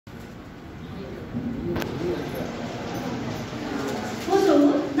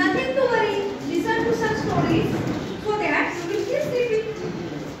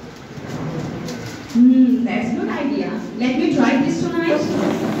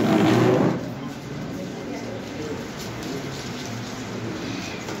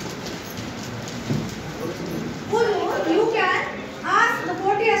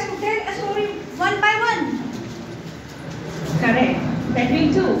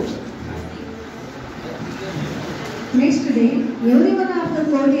Next day, every one of the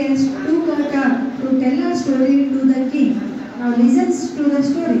courtiers took a turn to tell a story to the king. Now listen to the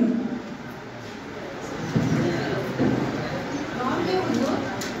story.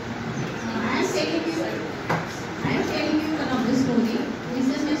 I am telling you one of the story. This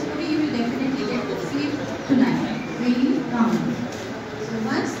is my story. You will definitely get to sleep tonight. Really calm. So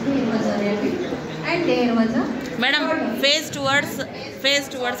once there was a rabbit and there was a Madam, tortoise. face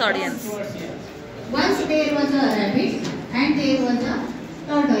towards audience. Once there was a rabbit and there was a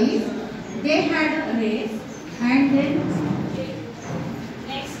tortoise. They had a race and then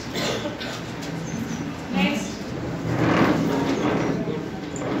next.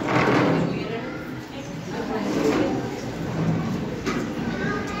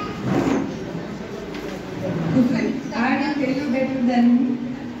 I will tell you better than me.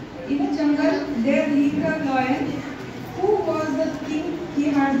 In a jungle, there lived a lion who was the king. He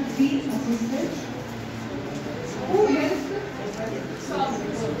had 3 assistants who helped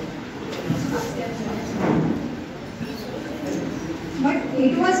But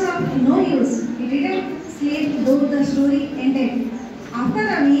it was of no use. He didn't sleep though the story ended. After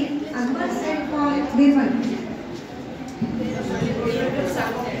a week, Akbar sent for Birbal.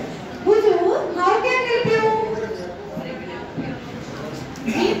 Huzur, how can I help you?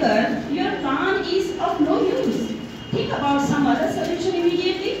 Bidar, your plan is of no use. Think about some other solution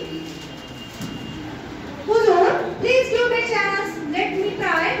immediately. Huzur, please give me a chance. Let me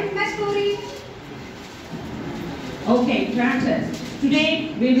try with my story. Okay, granted.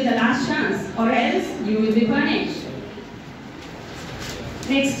 Today will be the last chance, or else you will be punished.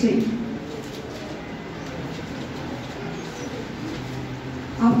 Next thing.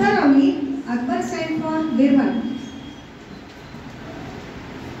 After a week, Akbar sent for Birbal.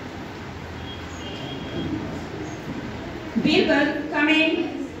 Birbal, come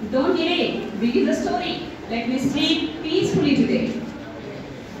in. Don't delay. Begin the story. Let me sleep peacefully today.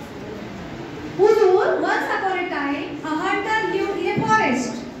 Huzur, once upon a time, a hunter lived in a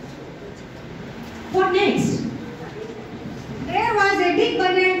forest. What next? There was a big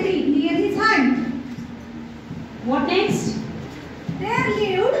banyan tree near his hunt. What next? There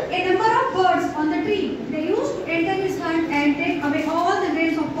lived a number of birds on the tree. They used to enter his hunt and take away all the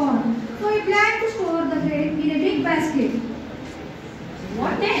grains of corn. So he planned to store the grain in a big basket.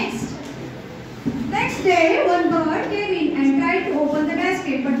 What next? Next day, one bird came in and tried to open the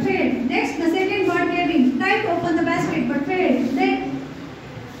basket but failed. Next, the second bird came in, tried to open the basket but failed.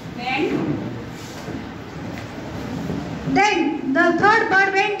 Then the third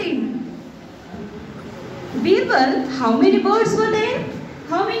bird went in. Birbal, how many birds were there?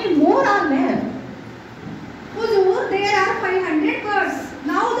 How many more are there? Huzur, there are 500 birds.